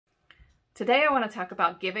Today I want to talk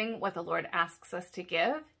about giving what the Lord asks us to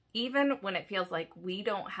give, even when it feels like we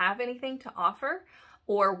don't have anything to offer,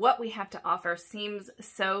 or what we have to offer seems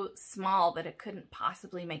so small that it couldn't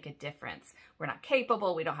possibly make a difference. We're not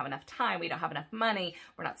capable, we don't have enough time, we don't have enough money,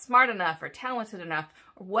 we're not smart enough or talented enough,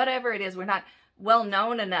 or whatever it is, we're not well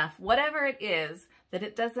known enough, whatever it is, that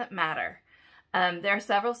it doesn't matter. There are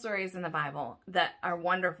several stories in the Bible that are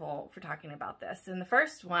wonderful for talking about this. And the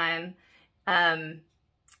first one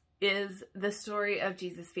is the story of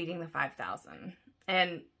Jesus feeding the 5,000.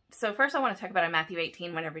 And so first I want to talk about in Matthew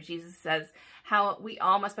 18, whenever Jesus says how we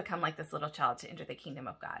all must become like this little child to enter the kingdom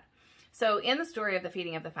of God. So in the story of the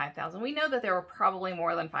feeding of the 5,000, we know that there were probably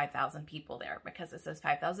more than 5,000 people there because it says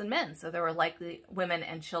 5,000 men. So there were likely women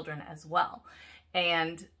and children as well.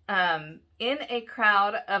 And in a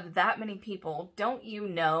crowd of that many people, don't you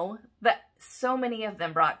know that so many of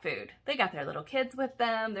them brought food? They got their little kids with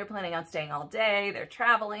them. They're planning on staying all day. They're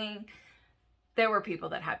traveling. There were people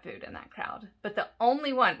that had food in that crowd. But the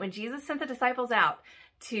only one, when Jesus sent the disciples out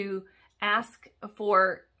to ask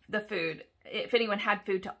for the food, if anyone had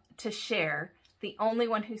food to share, the only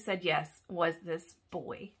one who said yes was this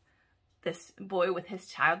boy with his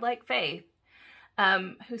childlike faith,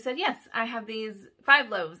 who said, yes, I have these 5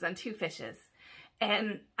 loaves and 2 fishes.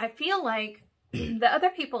 And I feel like the other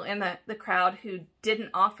people in the crowd who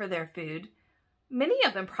didn't offer their food, many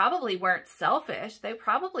of them probably weren't selfish. They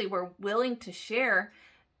probably were willing to share,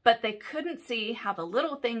 but they couldn't see how the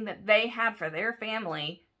little thing that they had for their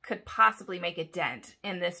family could possibly make a dent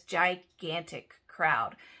in this gigantic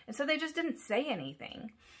crowd. And so they just didn't say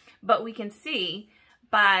anything. But we can see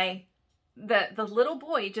by the little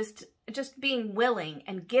boy just being willing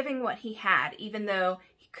and giving what he had, even though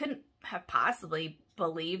he couldn't have possibly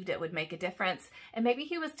believed it would make a difference. And maybe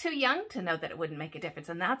he was too young to know that it wouldn't make a difference.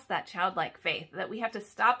 And that's that childlike faith, that we have to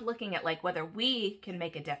stop looking at like whether we can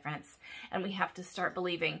make a difference. And we have to start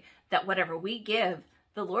believing that whatever we give,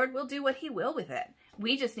 the Lord will do what he will with it.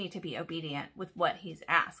 We just need to be obedient with what he's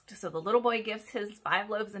asked. So the little boy gives his 5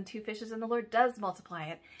 loaves and 2 fishes, and the Lord does multiply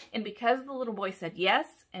it. And because the little boy said yes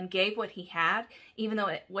and gave what he had, even though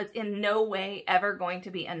it was in no way ever going to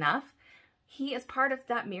be enough, he is part of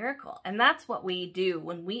that miracle. And that's what we do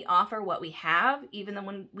when we offer what we have, even though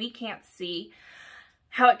when we can't see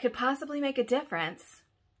how it could possibly make a difference,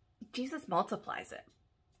 Jesus multiplies it.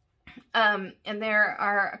 And there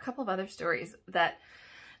are a couple of other stories that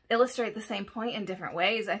illustrate the same point in different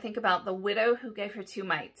ways. I think about the widow who gave her 2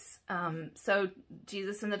 mites. So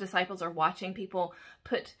Jesus and the disciples are watching people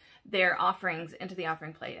put their offerings into the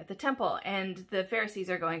offering plate at the temple, and the Pharisees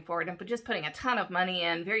are going forward and just putting a ton of money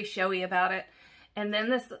in, very showy about it. And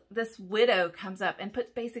then this widow comes up and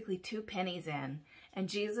puts basically 2 pennies in, and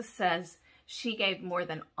Jesus says she gave more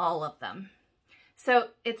than all of them. So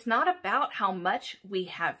it's not about how much we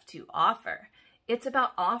have to offer. It's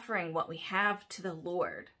about offering what we have to the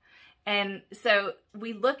Lord. And so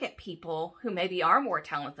we look at people who maybe are more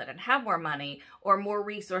talented and have more money or more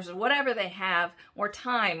resources, whatever they have, more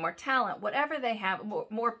time, more talent, whatever they have,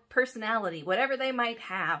 more personality, whatever they might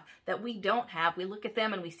have that we don't have. We look at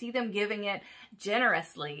them and we see them giving it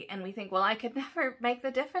generously and we think, well, I could never make the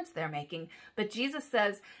difference they're making. But Jesus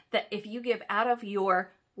says that if you give out of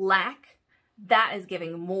your lack, that is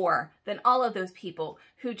giving more than all of those people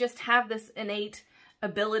who just have this innate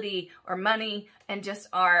ability or money and just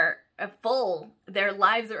are full. Their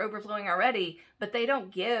lives are overflowing already, but they don't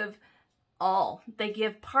give all. They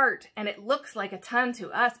give part, and it looks like a ton to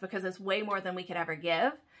us because it's way more than we could ever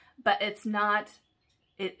give, but it's not,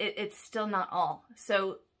 it's still not all.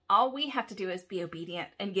 So all we have to do is be obedient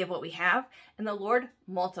and give what we have, and the Lord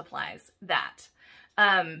multiplies that.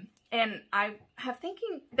 And I have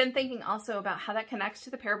been thinking also about how that connects to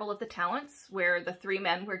the parable of the talents, where the 3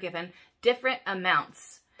 men were given different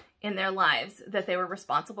amounts in their lives that they were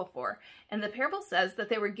responsible for. And the parable says that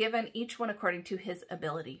they were given each one according to his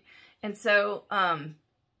ability. And so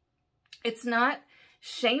it's not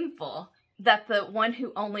shameful that the one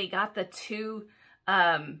who only got the 2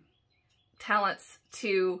 talents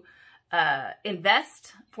to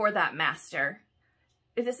invest for that master,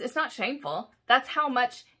 it's not shameful. That's how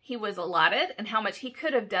much he was allotted and how much he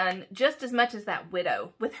could have done, just as much as that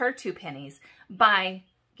widow with her 2 pennies, by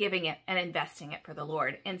giving it and investing it for the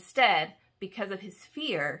Lord. Instead, because of his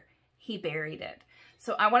fear, he buried it.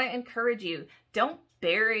 So I want to encourage you, don't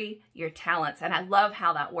bury your talents. And I love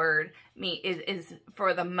how that word is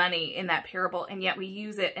for the money in that parable, and yet we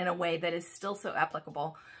use it in a way that is still so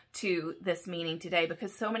applicable to this meaning today,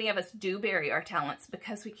 because so many of us do bury our talents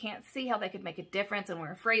because we can't see how they could make a difference, and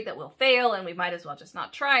we're afraid that we'll fail, and we might as well just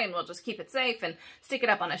not try, and we'll just keep it safe and stick it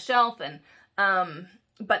up on a shelf. And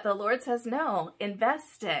But the Lord says, no,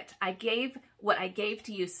 invest it. I gave what I gave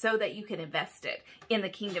to you so that you can invest it in the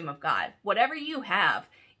kingdom of God. Whatever you have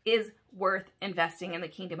is worth investing in the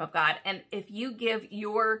kingdom of God. And if you give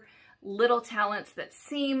your little talents that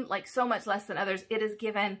seem like so much less than others, it is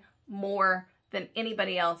given more than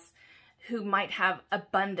anybody else who might have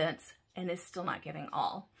abundance and is still not giving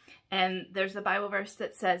all. And there's a Bible verse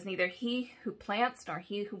that says, neither he who plants nor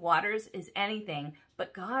he who waters is anything,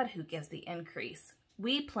 but God who gives the increase.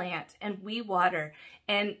 We plant and we water,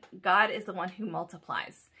 and God is the one who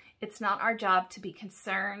multiplies. It's not our job to be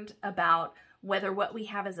concerned about whether what we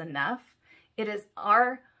have is enough. It is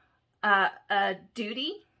our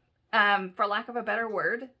duty, for lack of a better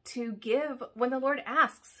word, to give when the Lord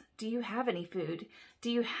asks, do you have any food? Do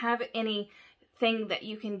you have anything that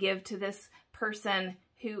you can give to this person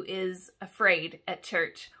who is afraid at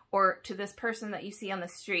church, or to this person that you see on the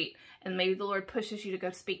street, and maybe the Lord pushes you to go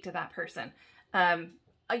speak to that person?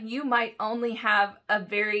 You might only have a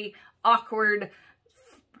very awkward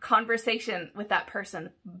conversation with that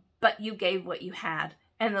person, but you gave what you had,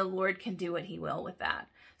 and the Lord can do what he will with that.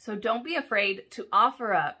 So don't be afraid to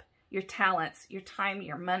offer up your talents, your time,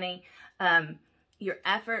 your money, your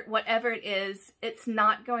effort, whatever it is. It's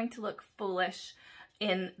not going to look foolish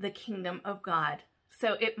in the kingdom of God.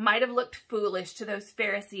 So it might have looked foolish to those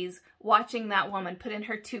Pharisees watching that woman put in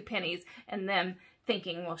her 2 pennies and them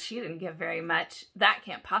thinking, well, she didn't give very much. That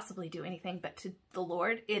can't possibly do anything. But to the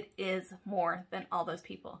Lord, it is more than all those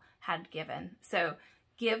people had given. So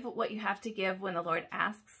give what you have to give when the Lord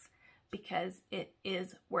asks, because it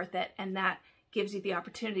is worth it. And that gives you the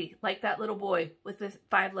opportunity, like that little boy with the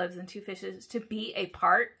 5 loaves and 2 fishes, to be a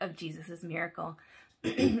part of Jesus's miracle.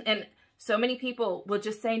 And so many people will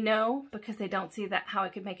just say no because they don't see that how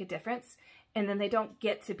it could make a difference. And then they don't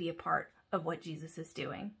get to be a part of what Jesus is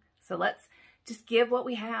doing. So let's just give what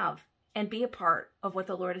we have and be a part of what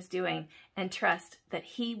the Lord is doing, and trust that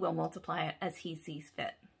he will multiply it as he sees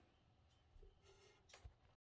fit.